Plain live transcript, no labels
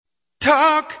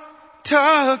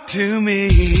Talk to me.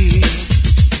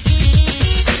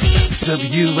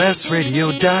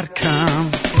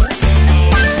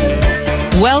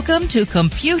 WSRadio.com. Welcome to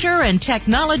Computer and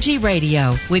Technology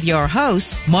Radio with your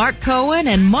hosts, Mark Cohen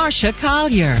and Marcia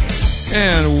Collier.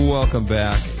 And welcome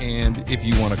back. And if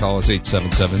you want to call us,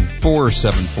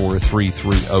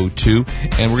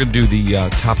 877-474-3302. And we're going to do the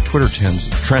top Twitter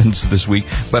trends this week.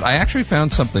 But I actually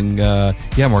found something.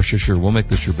 Yeah, Marcia, sure. We'll make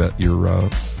this your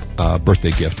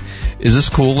birthday gift. Is this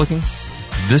cool looking?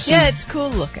 It's cool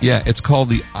looking. Yeah, it's called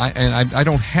the I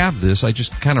don't have this. I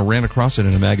just kind of ran across it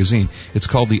in a magazine. It's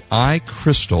called the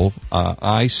iCrystal,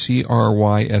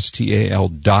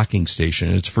 ICRYSTAL docking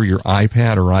station. It's for your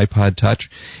iPad or iPod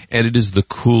Touch, and it is the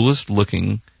coolest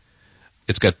looking.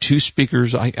 It's got two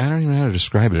speakers. I don't even know how to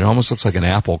describe it. It almost looks like an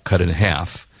apple cut in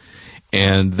half.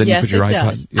 And then you put your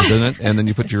iPad, doesn't it? And then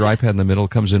you put your iPad in the middle.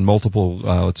 It comes in multiple,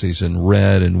 let's see, it's in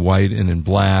red and white and in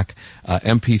black,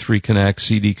 MP3 Connect,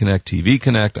 CD Connect, TV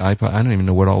Connect, iPod. I don't even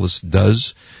know what all this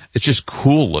does. It's just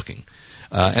cool looking.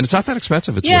 And it's not that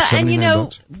expensive. It's $79. And you know,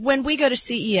 when we go to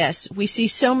CES, we see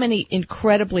so many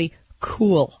incredibly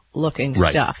cool looking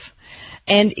stuff.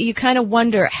 And you kind of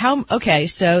wonder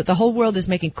so the whole world is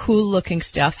making cool looking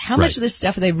stuff. How much of this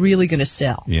stuff are they really going to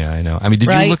sell? Yeah, I know. I mean, did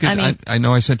you look at, I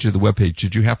know I sent you the webpage.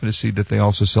 Did you happen to see that they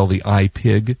also sell the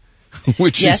iPig?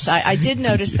 I did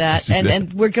notice that.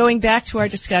 And we're going back to our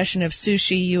discussion of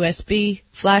sushi USB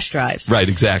flash drives. Right,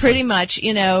 exactly. Pretty much,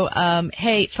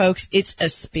 hey, folks, it's a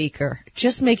speaker.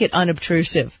 Just make it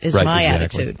unobtrusive is my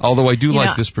attitude. Although I do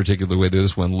like this particular way that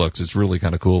this one looks. It's really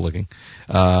kind of cool looking.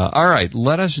 All right,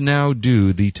 let us now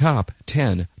do the top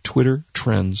 10 Twitter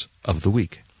trends of the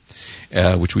week,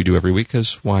 which we do every week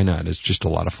because why not? It's just a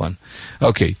lot of fun.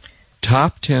 Okay.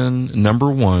 Top 10, number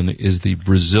 1 is the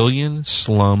Brazilian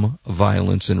slum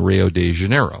violence in Rio de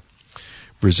Janeiro.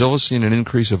 Brazil has seen an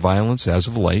increase of violence as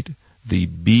of late. The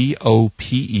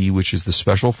BOPE, which is the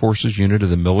Special Forces Unit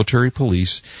of the military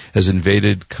police, has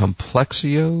invaded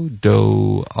Complexio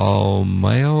do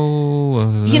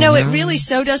Almaio. It really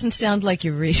so doesn't sound like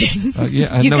you're reading.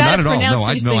 No, not at all. No,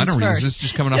 I don't read this. It's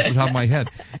just coming off the top of my head.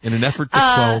 In an effort to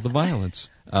quell the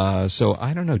violence. So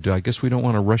I don't know. I guess we don't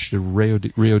want to rush to Rio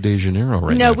de Janeiro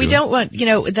right now. No, we don't want,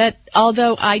 that,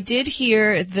 although I did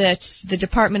hear that the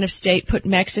Department of State put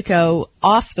Mexico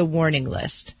off the warning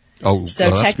list. Oh,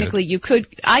 so technically you could,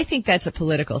 I think that's a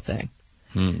political thing.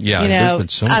 There's been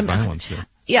so much violence there.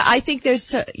 Yeah, I think I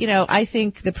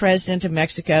think the president of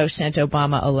Mexico sent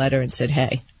Obama a letter and said,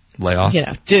 hey. Lay off?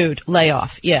 Dude, lay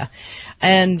off, yeah.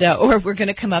 And, or we're going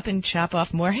to come up and chop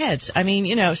off more heads. I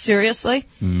mean, seriously.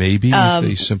 Maybe if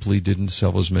they simply didn't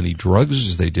sell as many drugs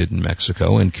as they did in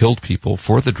Mexico and killed people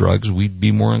for the drugs, we'd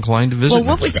be more inclined to visit Well,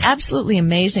 what Mexico. was absolutely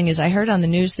amazing is I heard on the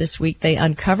news this week they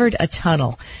uncovered a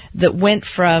tunnel that went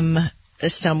from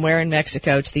somewhere in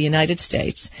Mexico to the United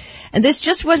States. And this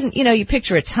just wasn't, you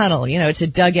picture a tunnel, it's a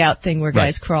dugout thing where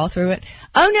guys crawl through it.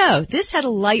 Oh no, this had a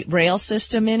light rail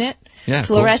system in it. Yeah,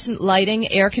 fluorescent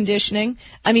lighting, air conditioning.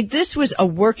 I mean, this was a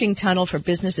working tunnel for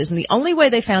businesses, and the only way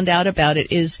they found out about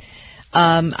it is,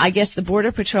 I guess the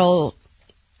Border Patrol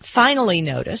finally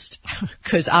noticed,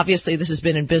 because obviously this has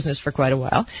been in business for quite a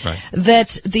while,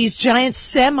 that these giant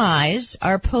semis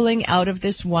are pulling out of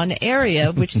this one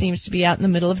area, which seems to be out in the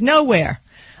middle of nowhere.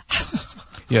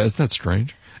 Yeah, isn't that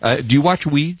strange? Do you watch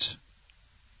Weeds?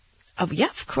 Oh, yeah,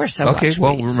 of course I watch Weeds. Okay,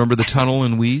 well, remember the tunnel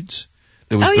in Weeds?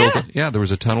 There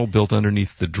was a tunnel built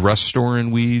underneath the dress store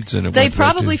in Weeds, and they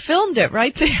probably filmed it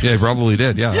right there. Yeah, they probably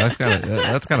did. Yeah,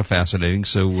 that's kind of fascinating.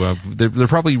 So there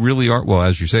probably really are. Well,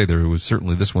 as you say, there was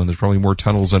certainly this one. There's probably more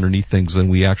tunnels underneath things than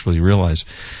we actually realize.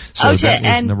 So that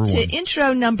was number 1. To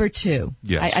intro number 2.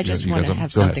 Yes, I just want to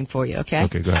have something for you. Okay.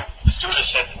 Okay, go ahead.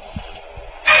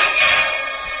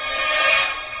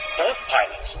 Both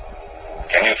pilots.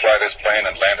 Can you fly this plane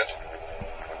and land it?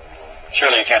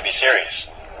 Surely you can't be serious.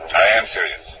 I am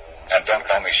serious, and don't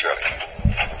call me Shirley.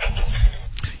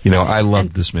 I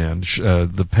loved this man.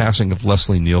 The passing of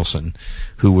Leslie Nielsen,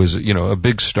 who was, a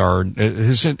big star in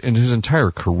his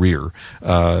entire career.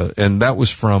 And that was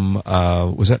from,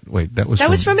 that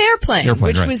was from Airplane,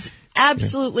 which was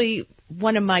absolutely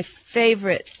one of my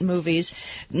favorite movies.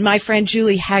 My friend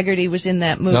Julie Haggerty was in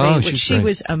that movie, she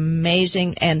was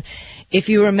amazing. And if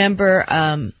you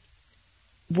remember,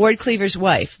 Ward Cleaver's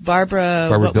wife,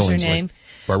 Barbara what was her name?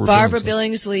 Barbara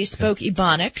Billingsley spoke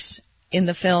Ebonics in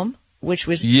the film, which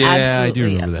was absolutely, I do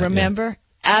remember that. Remember?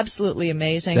 Absolutely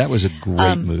amazing. That was a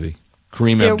great movie.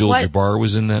 Kareem Abdul-Jabbar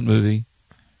was in that movie.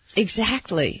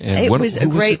 Exactly. And it was a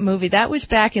great movie. That was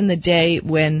back in the day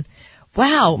when,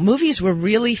 movies were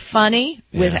really funny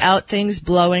without things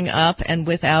blowing up and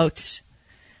without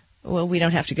Well, we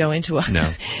don't have to go into a... No.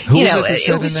 Who you was know, it that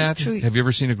said was in that? just true. Have you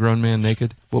ever seen a grown man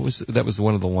naked? That was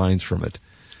one of the lines from it.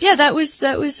 Yeah, that was.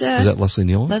 Was that Leslie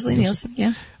Nielsen? Leslie Nielsen,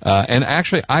 yeah. And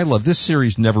actually, I love this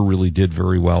series. Never really did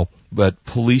very well, but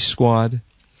Police Squad.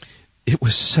 It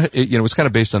was, it's kind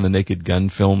of based on the Naked Gun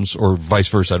films, or vice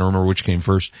versa. I don't remember which came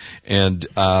first. And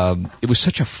it was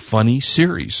such a funny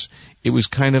series. It was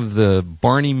kind of the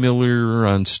Barney Miller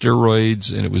on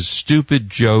steroids, and it was stupid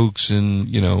jokes and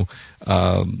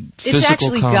physical It's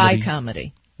actually comedy. guy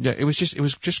comedy. Yeah, it was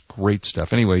just great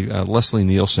stuff. Anyway, Leslie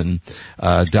Nielsen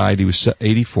died. He was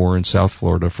 84 in South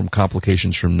Florida from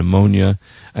complications from pneumonia,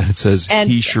 and it says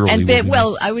he surely will be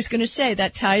well, I was going to say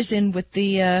that ties in with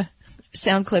the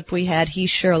sound clip we had. He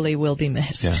surely will be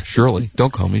missed. Yeah, Shirley.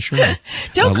 Don't call me Shirley.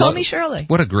 Don't call me Shirley.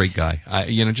 What a great guy.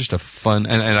 Just a fun,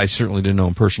 and I certainly didn't know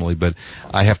him personally, but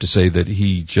I have to say that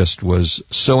he just was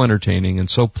so entertaining and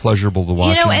so pleasurable to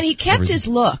watch. And he kept his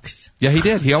looks. Yeah, he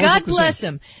did. He always God looked the bless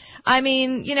same. him. I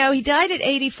mean, he died at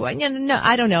 84. No,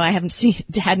 I don't know. I hadn't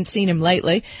seen him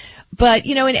lately. But,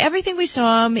 in everything we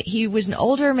saw him, he was an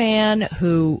older man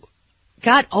who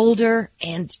got older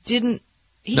and kept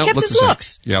his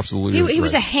looks. Yeah, absolutely. He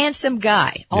was a handsome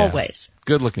guy, always. Yeah.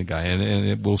 Good looking guy. And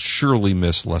it will surely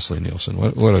miss Leslie Nielsen.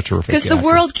 What a terrific Because the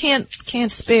world can't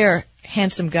spare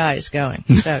handsome guys going.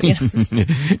 So, Yeah,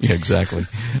 exactly.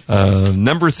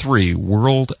 Number 3,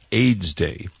 World AIDS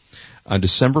Day. On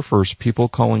December 1st, people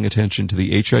calling attention to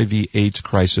the HIV/AIDS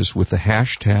crisis with the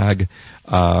hashtag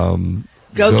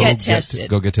Go get tested.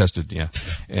 Go get tested, yeah.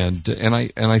 And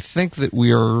I think that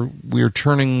we are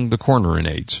turning the corner in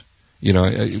AIDS.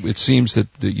 It seems that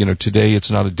today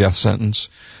it's not a death sentence.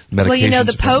 Well,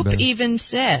 the Pope even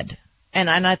said,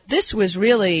 and this was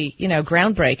really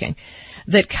groundbreaking,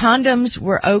 that condoms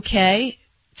were okay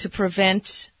to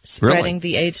prevent spreading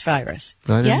the AIDS virus.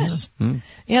 Yes.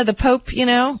 Yeah, the Pope,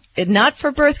 not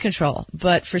for birth control,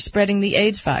 but for spreading the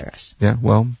AIDS virus. Yeah,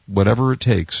 well, whatever it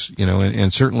takes,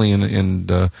 and certainly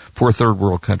in poor third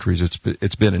world countries,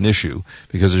 it's been an issue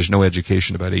because there's no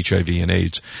education about HIV and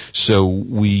AIDS. So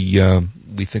we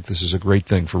think this is a great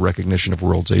thing for recognition of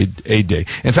World AIDS Day.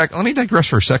 In fact, let me digress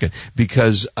for a second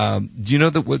because do you know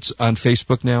that what's on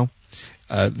Facebook now?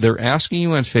 They're asking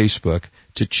you on Facebook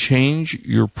to change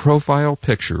your profile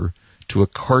picture to a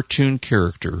cartoon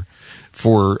character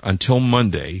until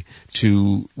Monday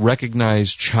to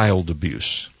recognize child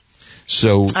abuse.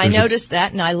 So I noticed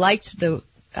that, and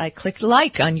I clicked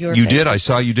like on your. You Facebook. did. I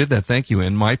saw you did that. Thank you.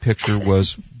 And my picture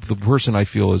was the person I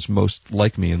feel is most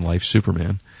like me in life,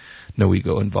 Superman. No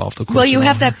ego involved, of course. Well, you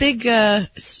have that big S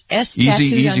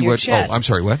tattoo on your chest. Oh, I'm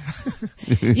sorry, what?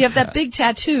 You have that big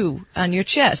tattoo on your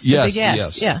chest. Yes, the big S.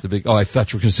 yes. Yeah. The big. Oh, I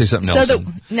thought you were going to say something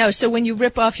else. So when you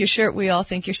rip off your shirt, we all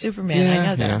think you're Superman. Yeah, I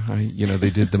know that. Yeah. They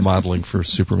did the modeling for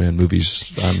Superman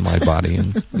movies on my body,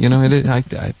 and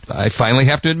I finally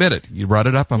have to admit it. You brought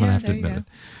it up. I'm going to have to admit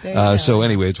it. So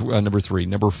anyway, it's number 3.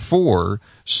 Number 4,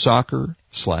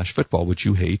 soccer/football, which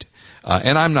you hate.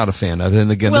 And I'm not a fan of.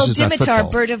 And again, this is not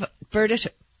football.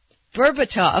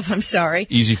 Berbatov, I'm sorry.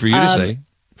 Easy for you to say.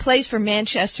 Plays for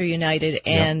Manchester United,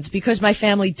 and because my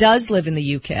family does live in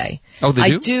the UK, oh,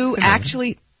 they do?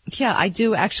 I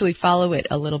do actually follow it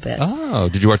a little bit. Oh,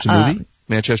 did you watch the movie?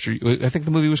 Manchester, I think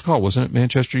the movie was called, wasn't it?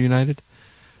 Manchester United?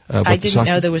 I didn't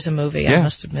know there was a movie. Yeah. I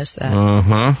must have missed that.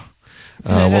 Uh-huh.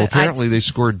 Well, apparently they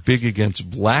scored big against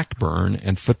Blackburn,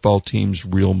 and football teams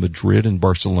Real Madrid and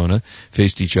Barcelona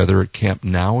faced each other at Camp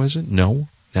Nou, is it? No.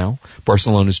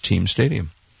 Barcelona's team stadium.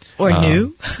 Or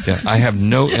new. Yeah, I have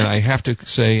and I have to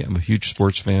say I'm a huge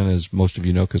sports fan, as most of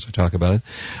you know because I talk about it.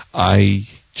 I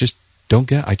just don't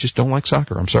like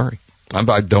soccer. I'm sorry.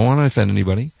 I don't want to offend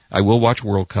anybody. I will watch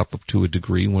World Cup up to a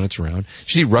degree when it's around. You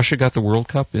see, Russia got the World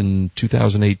Cup in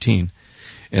 2018,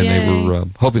 and Yay. they were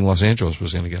hoping Los Angeles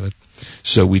was going to get it.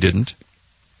 So we didn't.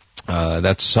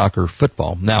 That's soccer,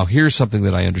 football. Now, here's something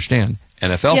that I understand.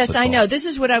 NFL yes, football. I know. This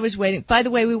is what I was waiting. By the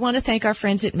way, we want to thank our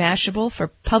friends at Mashable for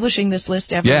publishing this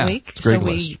list every week, it's a great so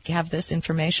list. we have this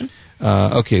information.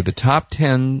 Okay, the top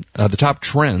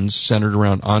trends centered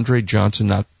around Andre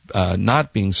Johnson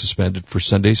not being suspended for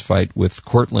Sunday's fight with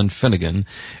Cortland Finnegan,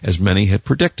 as many had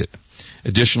predicted.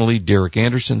 Additionally, Derek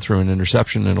Anderson threw an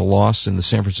interception in a loss in the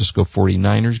San Francisco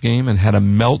 49ers game and had a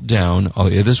meltdown. Oh,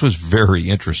 yeah, this was very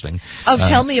interesting. Oh,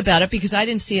 tell me about it, because I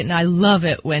didn't see it, and I love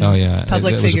it when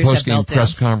public figures have meltdowns. It was a post-game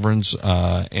press conference,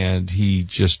 and he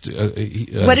just what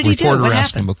did he do? What reporter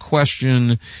asked happened? him a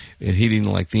question, and he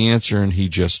didn't like the answer, and he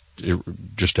just had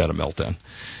a meltdown.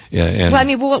 Yeah, and, well, I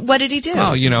mean, what did he do?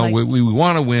 Oh, we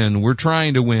want to win. We're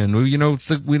trying to win. You don't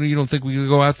think we can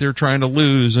go out there trying to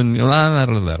lose, and blah,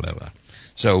 blah, blah, blah, blah.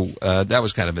 So that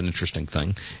was kind of an interesting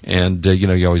thing. And,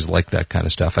 you always like that kind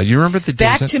of stuff. You remember the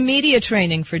days... Back to media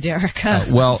training for Derek.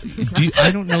 Well,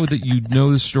 I don't know that you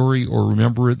know the story or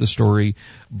remember the story,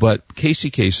 but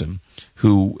Casey Kasem,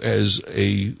 who is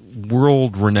a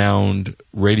world-renowned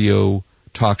radio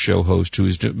talk show host who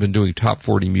has been doing top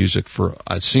 40 music for,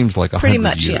 it seems like 100 years. Pretty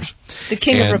much, yeah. The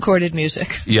king of recorded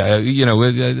music. Yeah,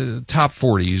 top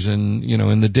 40s and,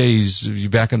 in the days,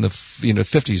 back in the, 50s and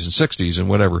 60s and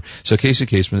whatever. So Casey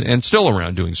Kasem, and still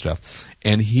around doing stuff.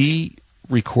 And he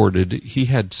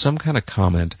had some kind of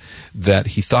comment that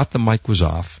he thought the mic was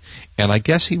off, and I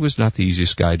guess he was not the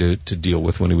easiest guy to deal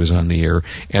with when he was on the air,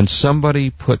 and somebody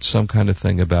put some kind of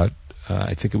thing about,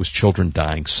 I think it was children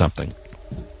dying, something.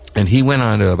 And he went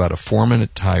on to about a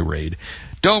 4-minute tirade.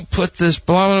 Don't put this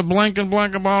blah, blah, blank, blah,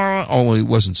 blah. Oh, it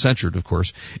wasn't censored, of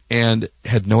course, and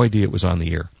had no idea it was on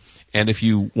the air. And if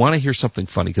you want to hear something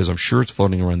funny, because I'm sure it's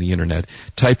floating around the internet,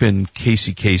 type in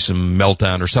Casey Kasem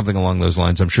meltdown or something along those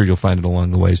lines. I'm sure you'll find it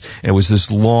along the ways. And it was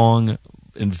this long,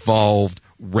 involved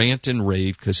rant and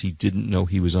rave because he didn't know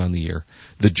he was on the air.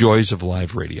 The joys of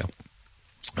live radio.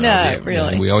 No,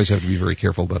 really. We always have to be very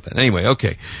careful about that. Anyway,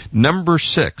 okay. Number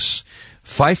 6,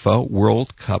 FIFA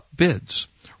World Cup bids.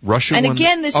 Russia and won.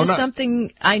 Again, this is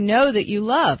something I know that you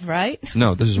love, right?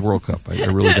 No, this is World Cup. I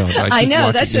really don't. I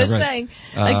know, that's what I'm saying.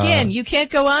 Again, you can't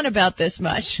go on about this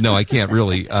much. No, I can't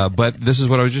really. But this is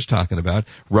what I was just talking about.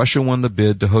 Russia won the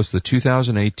bid to host the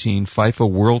 2018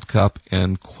 FIFA World Cup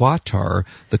in Qatar,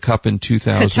 the Cup in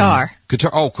 2000. Qatar.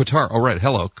 Oh, right.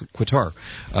 Hello, Qatar.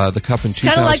 The Cup in 2000.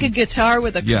 Kind of like a guitar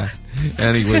with a... Yeah.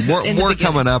 Anyway, more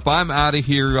coming up. I'm out of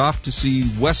here, off to see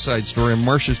West Side Story. And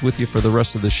Marsha's with you for the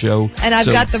rest of the show. And I've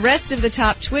got the rest of the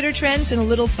top Twitter trends and a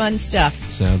little fun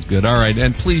stuff. Sounds good. All right.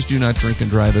 And please do not drink and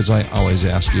drive, as I always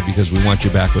ask you, because we want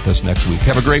you back with us next week.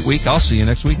 Have a great week. I'll see you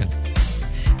next weekend.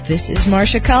 This is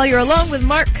Marsha Collier along with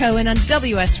Mark Cohen on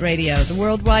WS Radio, the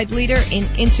worldwide leader in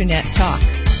Internet talk.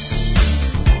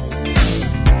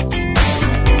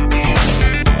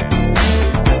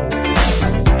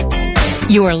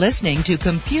 You are listening to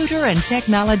Computer and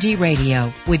Technology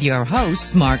Radio with your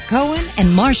hosts Mark Cohen and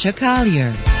Marsha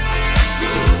Collier.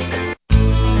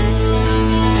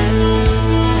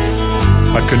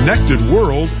 A connected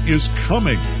world is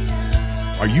coming.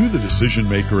 Are you the decision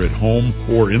maker at home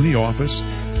or in the office?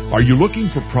 Are you looking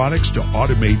for products to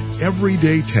automate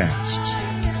everyday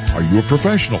tasks? Are you a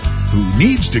professional who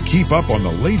needs to keep up on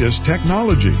the latest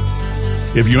technology?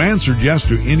 If you answered yes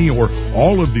to any or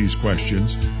all of these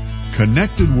questions,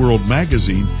 Connected World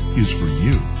Magazine is for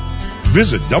you.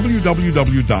 Visit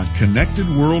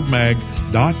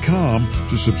www.connectedworldmag.com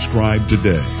to subscribe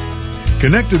today.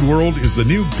 Connected World is the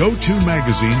new go-to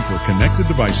magazine for connected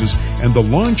devices, and the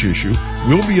launch issue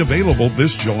will be available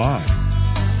this July.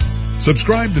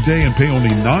 Subscribe today and pay only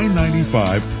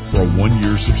 $9.95 for a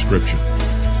 1-year subscription.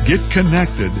 Get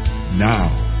connected now.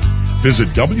 Visit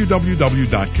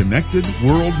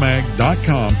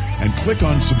www.connectedworldmag.com and click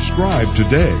on subscribe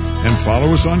today, and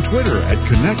follow us on Twitter at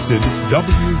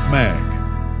ConnectedWMag.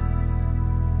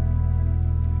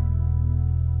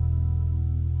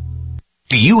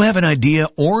 Do you have an idea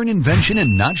or an invention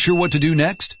and not sure what to do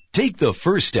next? Take the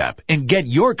first step and get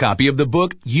your copy of the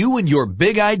book You and Your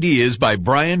Big Ideas by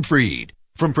Brian Freed.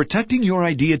 From protecting your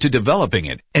idea to developing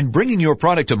it and bringing your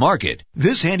product to market,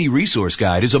 this handy resource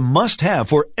guide is a must-have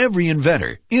for every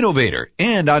inventor, innovator,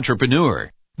 and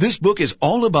entrepreneur. This book is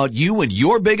all about you and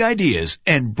your big ideas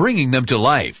and bringing them to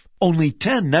life. Only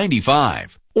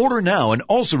 $10.95. Order now and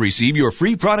also receive your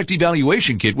free product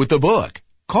evaluation kit with the book.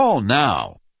 Call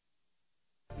now.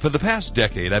 For the past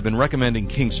decade, I've been recommending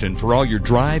Kingston for all your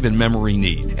drive and memory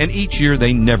need, and each year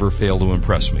they never fail to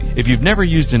impress me. If you've never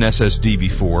used an SSD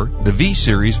before, the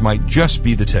V-Series might just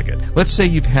be the ticket. Let's say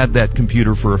you've had that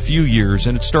computer for a few years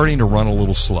and it's starting to run a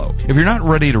little slow. If you're not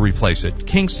ready to replace it,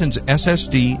 Kingston's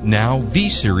SSD Now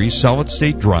V-Series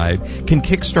solid-state drive can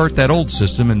kickstart that old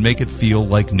system and make it feel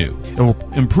like new. It'll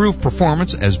improve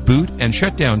performance as boot and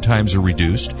shutdown times are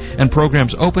reduced, and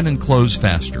programs open and close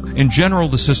faster. In general,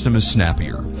 the system is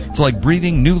snappier. It's like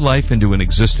breathing new life into an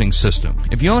existing system.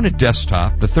 If you own a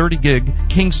desktop, the 30-gig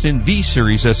Kingston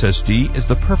V-Series SSD is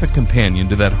the perfect companion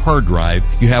to that hard drive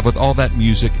you have with all that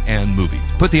music and movies.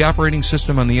 Put the operating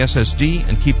system on the SSD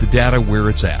and keep the data where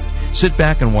it's at. Sit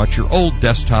back and watch your old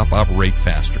desktop operate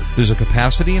faster. There's a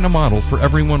capacity and a model for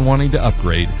everyone wanting to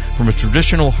upgrade from a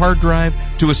traditional hard drive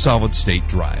to a solid-state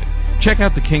drive. Check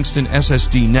out the Kingston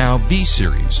SSD Now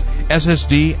V-Series.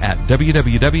 SSD at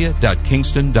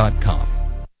www.kingston.com.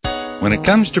 When it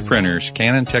comes to printers,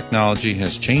 Canon technology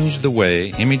has changed the way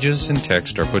images and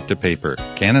text are put to paper.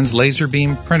 Canon's laser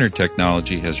beam printer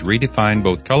technology has redefined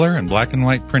both color and black and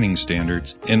white printing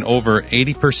standards in over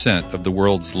 80% of the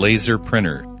world's laser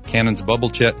printer. Canon's bubble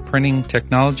jet printing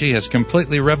technology has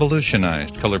completely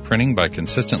revolutionized color printing by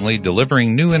consistently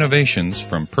delivering new innovations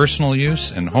from personal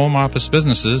use and home office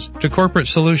businesses to corporate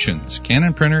solutions.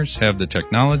 Canon printers have the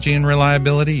technology and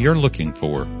reliability you're looking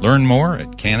for. Learn more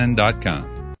at Canon.com.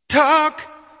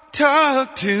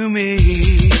 Talk to me.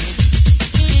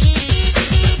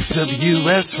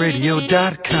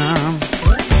 WSRadio.com.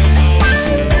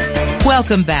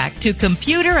 Welcome back to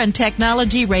Computer and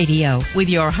Technology Radio with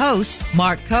your hosts,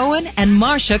 Mark Cohen and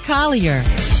Marcia Collier.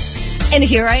 And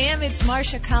here I am, it's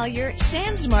Marcia Collier,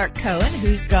 sans Mark Cohen,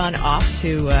 who's gone off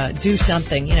to do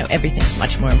something. You know, everything's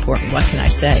much more important. What can I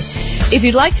say? If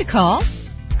you'd like to call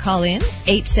in,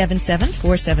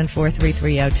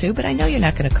 877-474-3302, but I know you're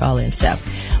not going to call in, so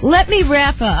let me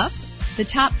wrap up the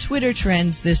top Twitter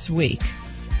trends this week.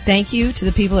 Thank you to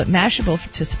the people at Mashable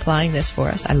for supplying this for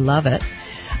us. I love it.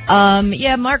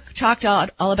 Mark talked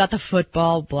all about the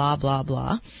football, blah, blah,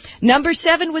 blah. Number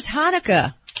 7 was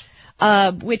Hanukkah,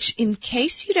 which, in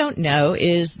case you don't know,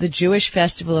 is the Jewish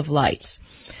Festival of Lights.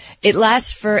 It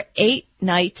lasts for 8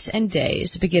 nights and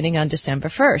days, beginning on December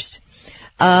 1st.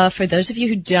 For those of you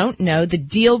who don't know, the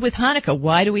deal with Hanukkah,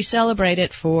 why do we celebrate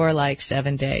it for like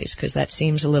 7 days? Because that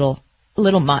seems a little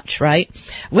much, right?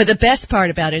 Well, the best part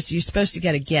about it is you're supposed to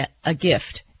get a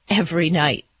gift every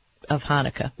night of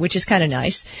Hanukkah, which is kind of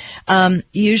nice.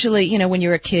 Usually, you know, when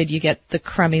you're a kid, you get the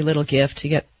crummy little gift.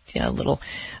 You get, you know, a little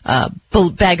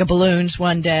bag of balloons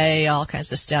one day, all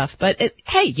kinds of stuff. But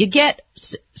hey, you get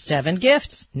 7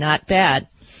 gifts. Not bad.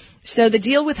 So the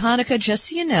deal with Hanukkah, just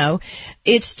so you know,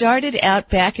 it started out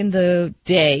back in the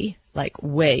day, like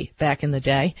way back in the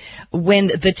day, when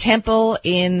the temple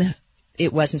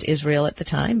it wasn't Israel at the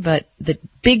time, but the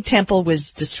big temple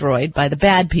was destroyed by the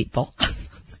bad people.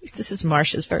 This is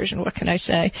Marcia's version, what can I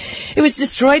say? It was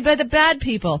destroyed by the bad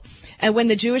people. And when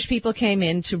the Jewish people came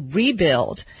in to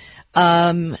rebuild,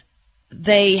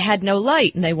 they had no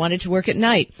light and they wanted to work at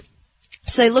night.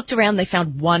 So they looked around, they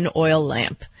found one oil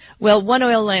lamp. Well, one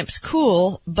oil lamp's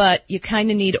cool, but you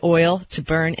kind of need oil to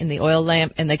burn in the oil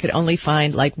lamp, and they could only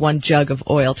find like one jug of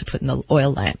oil to put in the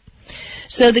oil lamp.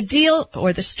 So the deal,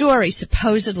 or the story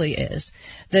supposedly is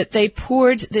that they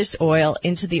poured this oil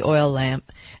into the oil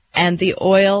lamp, and the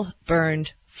oil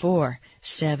burned for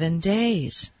 7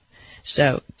 days.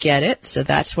 So get it? So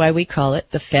that's why we call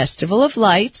it the Festival of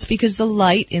Lights, because the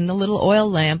light in the little oil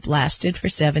lamp lasted for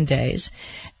 7 days.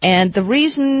 And the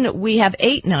reason we have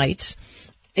 8 nights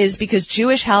is because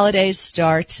Jewish holidays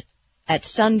start at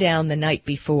sundown the night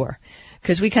before.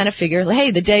 Because we kind of figure,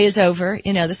 hey, the day is over,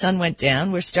 you know, the sun went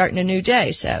down, we're starting a new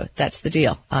day. So that's the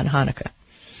deal on Hanukkah.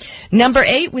 Number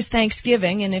 8 was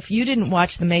Thanksgiving, and if you didn't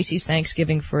watch the Macy's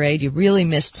Thanksgiving Parade, you really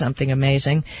missed something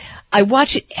amazing. I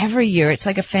watch it every year. It's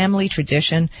like a family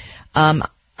tradition.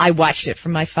 I watched it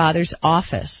from my father's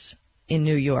office in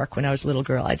New York when I was a little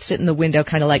girl. I'd sit in the window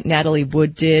kind of like Natalie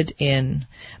Wood did in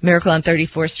Miracle on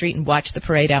 34th Street and watch the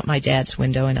parade out my dad's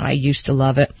window, and I used to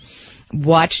love it.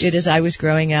 Watched it as I was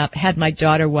growing up, had my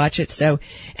daughter watch it. So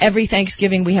every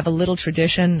Thanksgiving we have a little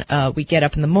tradition. We get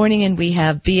up in the morning and we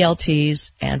have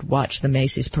BLTs and watch the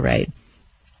Macy's Parade.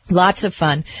 Lots of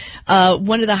fun.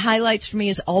 One of the highlights for me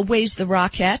is always the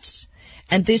Rockettes.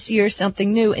 And this year,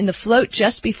 something new. In the float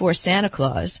just before Santa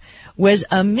Claus was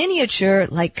a miniature,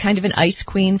 like kind of an Ice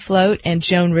Queen float, and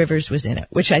Joan Rivers was in it,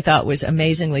 which I thought was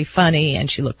amazingly funny,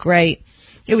 and she looked great.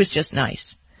 It was just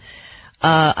nice.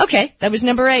 Okay, that was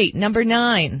number 8. Number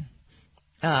 9.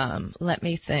 Let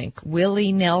me think.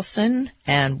 Willie Nelson,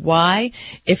 and why?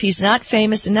 If he's not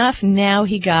famous enough, now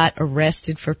he got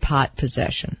arrested for pot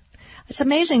possession. It's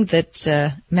amazing that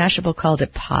Mashable called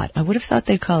it pot. I would have thought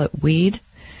they'd call it weed.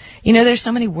 You know, there's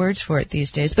so many words for it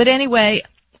these days. But anyway,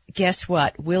 guess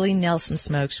what? Willie Nelson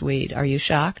smokes weed. Are you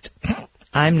shocked?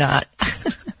 I'm not.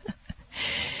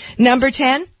 Number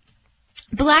 10,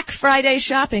 Black Friday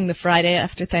shopping. The Friday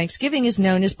after Thanksgiving is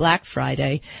known as Black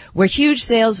Friday, where huge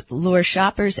sales lure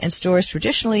shoppers, and stores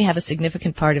traditionally have a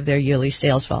significant part of their yearly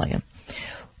sales volume.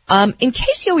 In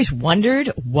case you always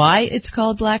wondered why it's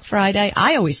called Black Friday,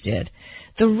 I always did.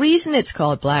 The reason it's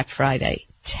called Black Friday,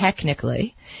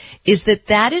 technically, is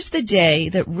that is the day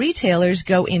that retailers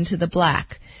go into the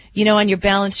black. You know, on your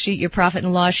balance sheet, your profit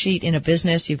and loss sheet in a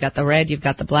business, you've got the red, you've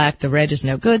got the black. The red is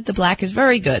no good, the black is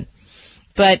very good.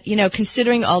 But, you know,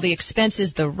 considering all the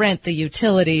expenses, the rent, the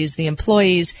utilities, the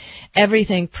employees,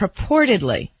 everything,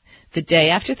 purportedly, the day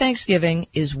after Thanksgiving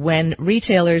is when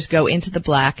retailers go into the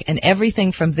black, and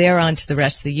everything from there on to the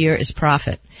rest of the year is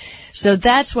profit. So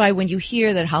that's why when you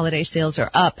hear that holiday sales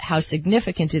are up, how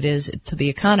significant it is to the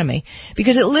economy,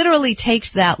 because it literally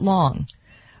takes that long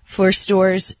for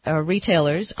stores,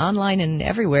 retailers, online and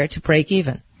everywhere, to break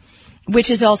even, which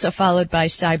is also followed by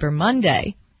Cyber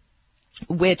Monday,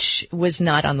 which was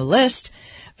not on the list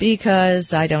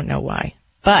because I don't know why.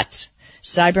 But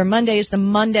Cyber Monday is the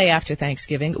Monday after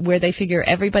Thanksgiving, where they figure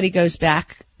everybody goes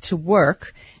back to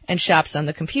work and shops on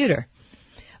the computer.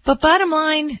 But bottom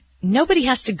line, nobody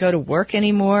has to go to work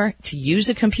anymore to use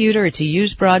a computer or to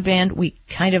use broadband.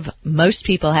 Most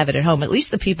people have it at home. At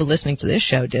least the people listening to this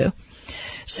show do.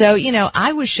 So,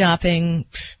 I was shopping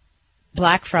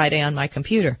Black Friday on my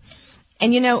computer.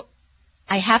 And,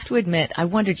 I have to admit, I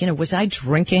wondered, was I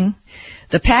drinking?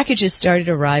 The packages started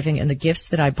arriving and the gifts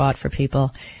that I bought for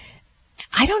people.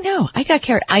 I don't know. I got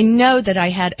carried. I know that I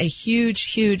had a huge,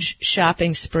 huge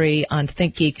shopping spree on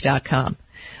ThinkGeek.com,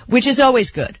 which is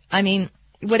always good. I mean,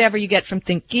 whatever you get from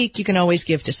ThinkGeek, you can always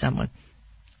give to someone.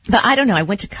 But I don't know. I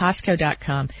went to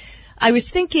Costco.com. I was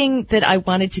thinking that I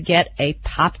wanted to get a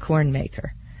popcorn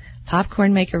maker.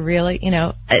 Popcorn maker, really?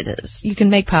 You can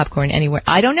make popcorn anywhere.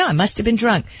 I don't know. I must have been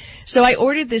drunk. So I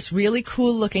ordered this really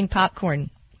cool looking popcorn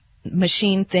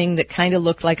machine thing that kind of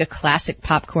looked like a classic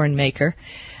popcorn maker.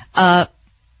 But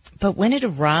when it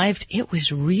arrived, it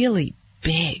was really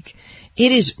big.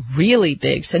 It is really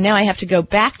big. So now I have to go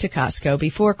back to Costco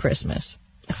before Christmas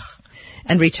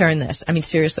and return this. I mean,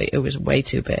 seriously, it was way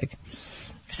too big.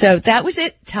 So that was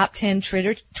it. Top 10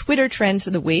 Twitter trends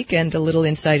of the week and a little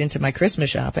insight into my Christmas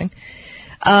shopping.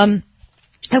 I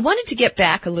wanted to get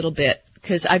back a little bit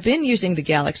because I've been using the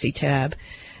Galaxy Tab,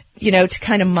 to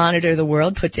kind of monitor the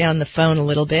world, put down the phone a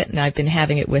little bit, and I've been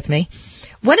having it with me.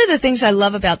 One of the things I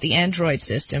love about the Android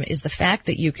system is the fact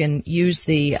that you can use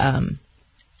the,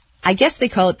 I guess they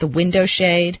call it the window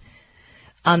shade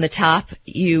on the top.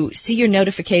 You see your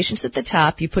notifications at the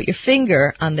top. You put your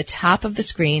finger on the top of the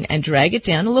screen and drag it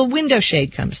down. A little window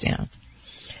shade comes down.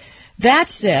 That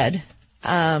said,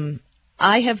 I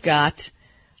have got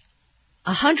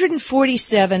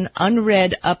 147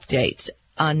 unread updates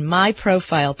on my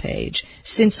profile page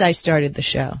since I started the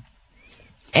show.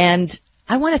 And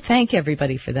I want to thank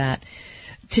everybody for that.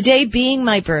 Today being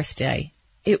my birthday,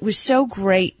 it was so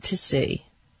great to see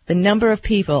the number of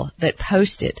people that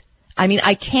posted. I mean,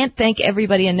 I can't thank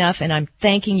everybody enough, and I'm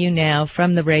thanking you now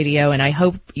from the radio, and I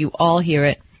hope you all hear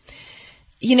it.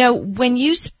 When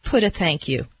you put a thank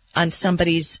you on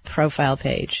somebody's profile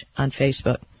page on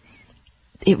Facebook,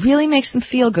 it really makes them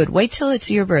feel good. Wait till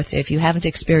it's your birthday if you haven't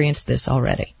experienced this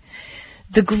already.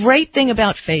 The great thing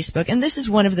about Facebook, and this is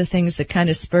one of the things that kind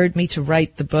of spurred me to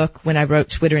write the book when I wrote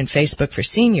Twitter and Facebook for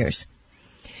Seniors,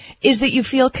 is that you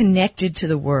feel connected to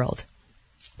the world.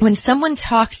 When someone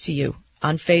talks to you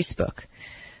on Facebook,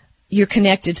 you're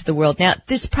connected to the world. Now,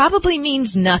 this probably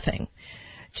means nothing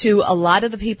to a lot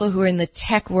of the people who are in the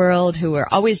tech world, who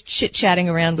are always chit-chatting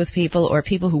around with people, or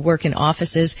people who work in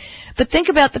offices. But think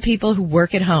about the people who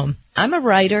work at home. I'm a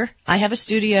writer. I have a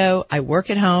studio. I work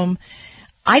at home.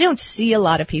 I don't see a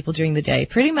lot of people during the day.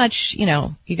 Pretty much, you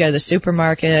go to the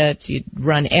supermarket, you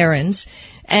run errands,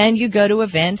 and you go to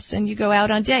events, and you go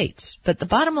out on dates. But the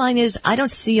bottom line is, I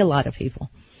don't see a lot of people.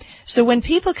 So when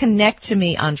people connect to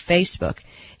me on Facebook,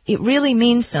 it really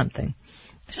means something.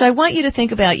 So I want you to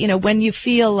think about, when you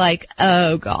feel like,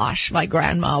 oh gosh, my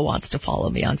grandma wants to follow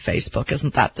me on Facebook.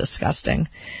 Isn't that disgusting?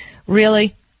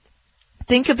 Really?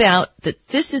 Think about that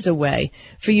this is a way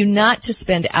for you not to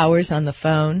spend hours on the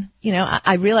phone.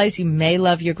 I realize you may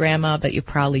love your grandma, but you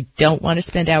probably don't want to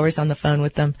spend hours on the phone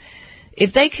with them.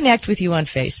 If they connect with you on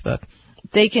Facebook,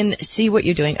 they can see what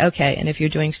you're doing. Okay, and if you're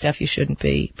doing stuff you shouldn't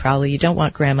be, probably you don't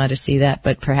want grandma to see that,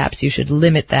 but perhaps you should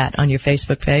limit that on your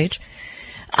Facebook page.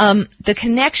 The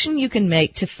connection you can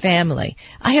make to family.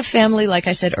 I have family, like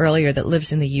I said earlier, that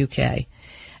lives in the UK.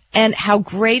 And how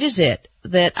great is it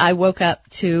that I woke up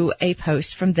to a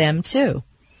post from them too?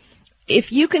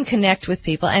 If you can connect with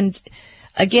people, and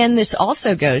again, this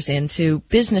also goes into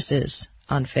businesses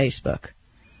on Facebook.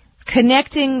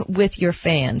 Connecting with your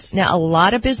fans. Now, a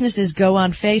lot of businesses go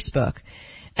on Facebook,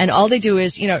 and all they do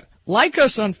is, like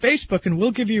us on Facebook and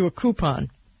we'll give you a coupon.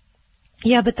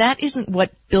 Yeah, but that isn't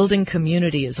what building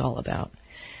community is all about.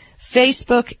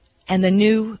 Facebook and the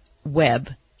new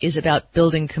web is about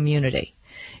building community.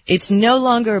 It's no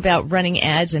longer about running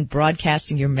ads and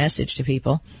broadcasting your message to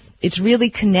people. It's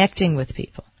really connecting with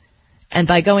people. And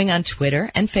by going on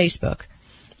Twitter and Facebook,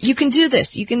 you can do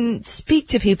this. You can speak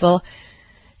to people.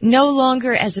 No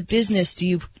longer as a business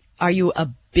are you a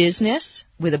business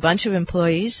with a bunch of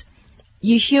employees.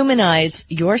 You humanize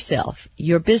yourself.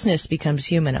 Your business becomes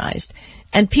humanized.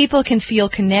 And people can feel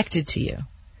connected to you.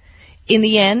 In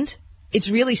the end, it's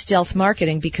really stealth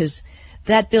marketing because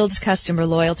that builds customer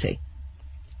loyalty.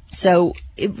 So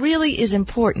it really is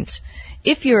important.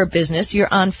 If you're a business,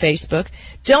 you're on Facebook,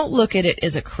 don't look at it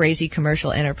as a crazy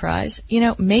commercial enterprise.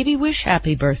 Maybe wish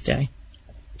happy birthday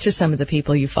to some of the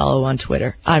people you follow on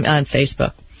Twitter, on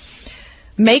Facebook.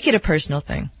 Make it a personal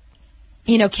thing.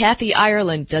 Kathy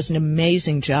Ireland does an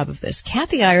amazing job of this.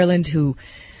 Kathy Ireland, who,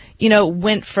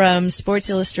 went from Sports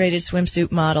Illustrated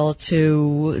swimsuit model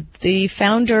to the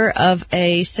founder of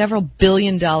a several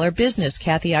billion-dollar business,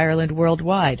 Kathy Ireland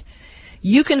Worldwide.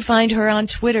 You can find her on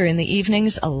Twitter in the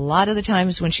evenings a lot of the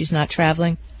times when she's not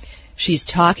traveling. She's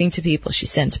talking to people. She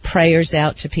sends prayers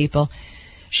out to people.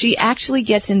 She actually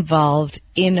gets involved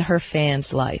in her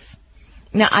fans' life.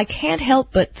 Now, I can't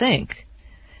help but think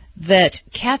that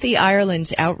Kathy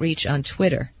Ireland's outreach on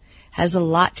Twitter has a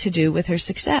lot to do with her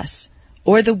success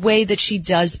or the way that she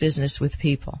does business with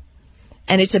people.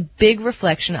 And it's a big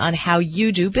reflection on how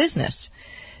you do business.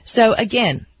 So,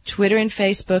 again, Twitter and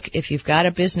Facebook, if you've got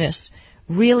a business,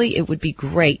 really, it would be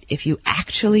great if you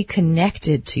actually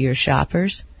connected to your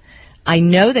shoppers. I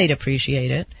know they'd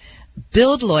appreciate it.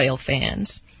 Build loyal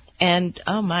fans. And,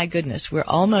 oh my goodness, we're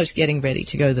almost getting ready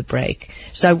to go to the break.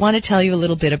 So I want to tell you a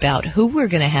little bit about who we're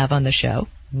going to have on the show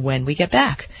when we get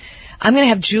back. I'm going to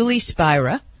have Julie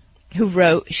Spira,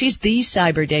 she's the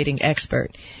cyber dating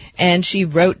expert. And she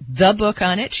wrote the book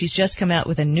on it. She's just come out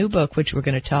with a new book, which we're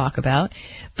going to talk about.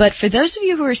 But for those of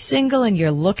you who are single and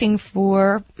you're looking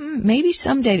for maybe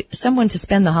someday someone to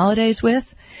spend the holidays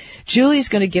with, Julie's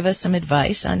going to give us some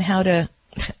advice on how to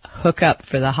hook up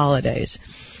for the holidays.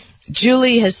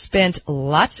 Julie has spent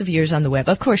lots of years on the web.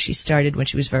 Of course, she started when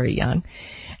she was very young.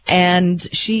 And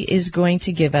she is going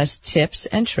to give us tips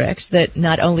and tricks that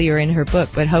not only are in her book,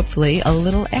 but hopefully a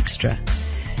little extra.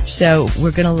 So we're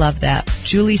going to love that.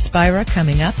 Julie Spira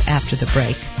coming up after the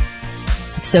break.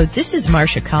 So this is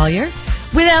Marcia Collier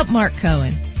without Mark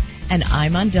Cohen. And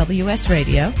I'm on WS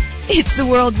Radio. It's the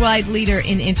worldwide leader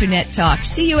in Internet talk.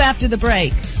 See you after the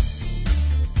break.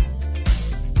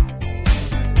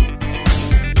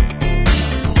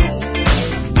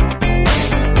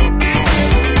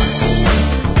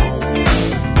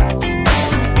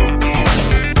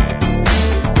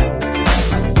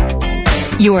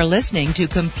 You are listening to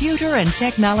Computer and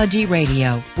Technology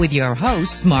Radio with your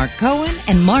hosts, Mark Cohen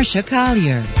and Marcia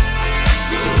Collier.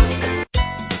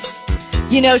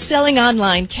 Selling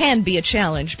online can be a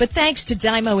challenge, but thanks to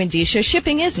Dymo Indicia,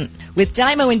 shipping isn't. With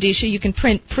Dymo Indicia, you can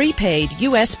print prepaid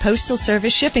U.S. Postal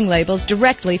Service shipping labels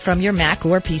directly from your Mac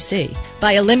or PC.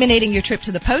 By eliminating your trip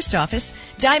to the post office,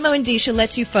 Dymo Indicia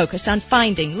lets you focus on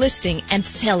finding, listing, and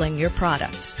selling your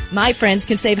products. My friends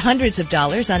can save hundreds of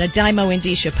dollars on a Dymo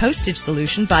Indicia postage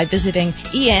solution by visiting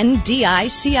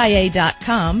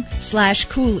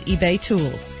endicia.com/cool eBay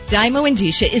tools. Dymo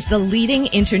Indicia is the leading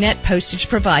Internet postage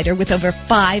provider with over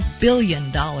 $5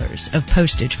 billion of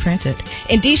postage printed.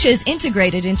 Indicia is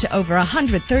integrated into over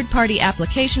 100 third-party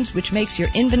applications, which makes your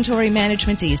inventory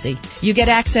management easy. You get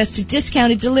access to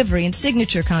discounted delivery and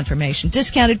signature confirmation,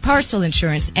 discounted parcel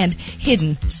insurance, and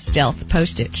hidden stealth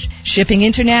postage. Shipping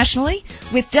internationally?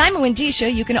 With Dymo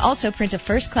Indicia, you can also print a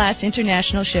first-class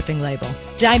international shipping label.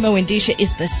 Dymo Indicia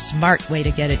is the smart way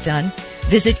to get it done.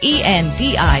 Visit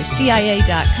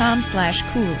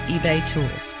endicia.com/cool eBay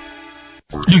tools.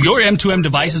 Do your M2M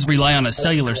devices rely on a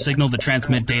cellular signal to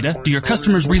transmit data? Do your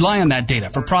customers rely on that data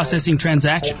for processing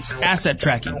transactions, asset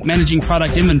tracking, managing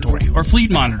product inventory, or fleet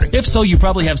monitoring? If so, you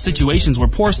probably have situations where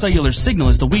poor cellular signal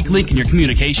is the weak link in your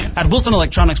communication. At Wilson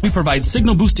Electronics, we provide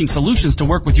signal boosting solutions to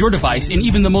work with your device in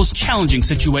even the most challenging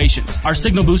situations. Our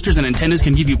signal boosters and antennas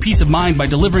can give you peace of mind by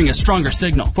delivering a stronger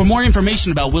signal. For more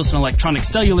information about Wilson Electronics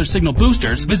cellular signal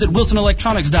boosters, visit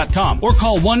wilsonelectronics.com or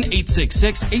call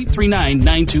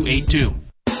 1-866-839-9282.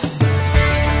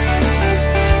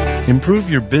 Improve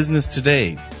your business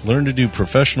today. Learn to do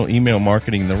professional email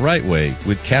marketing the right way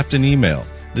with Captain Email.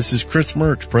 This is Chris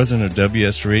Mertz, president of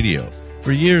WS Radio.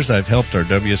 For years, I've helped our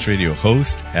WS Radio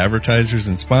hosts, advertisers,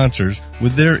 and sponsors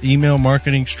with their email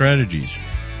marketing strategies.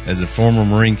 As a former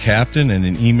Marine captain and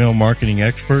an email marketing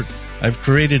expert, I've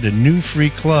created a new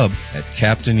free club at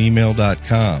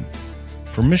CaptainEmail.com.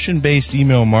 Permission-based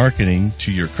email marketing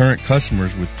to your current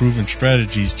customers with proven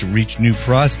strategies to reach new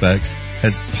prospects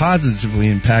has positively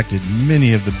impacted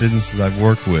many of the businesses I've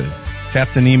worked with.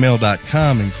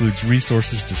 CaptainEmail.com includes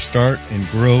resources to start and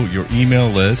grow your email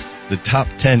list, the top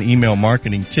 10 email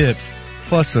marketing tips,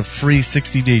 plus a free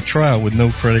 60-day trial with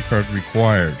no credit card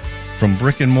required. From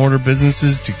brick-and-mortar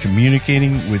businesses to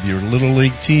communicating with your Little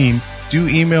League team, do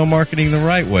email marketing the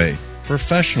right way,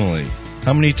 professionally.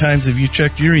 How many times have you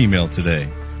checked your email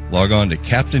today? Log on to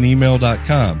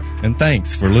CaptainEmail.com, and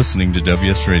thanks for listening to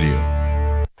WS Radio.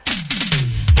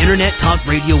 Internet talk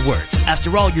radio works.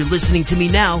 After all, you're listening to me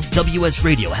now. WS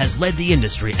Radio has led the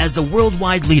industry as a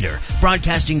worldwide leader,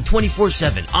 broadcasting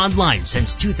 24/7 online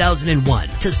since 2001.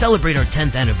 To celebrate our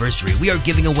 10th anniversary, we are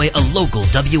giving away a local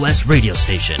WS radio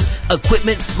station.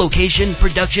 Equipment, location,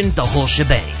 production, the whole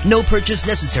shebang. No purchase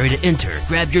necessary to enter.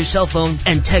 Grab your cell phone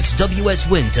and text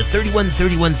WS-WIN to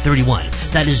 313131.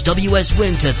 That is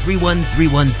WS-WIN to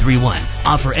 313131.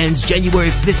 Offer ends January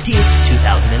 15th,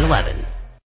 2011.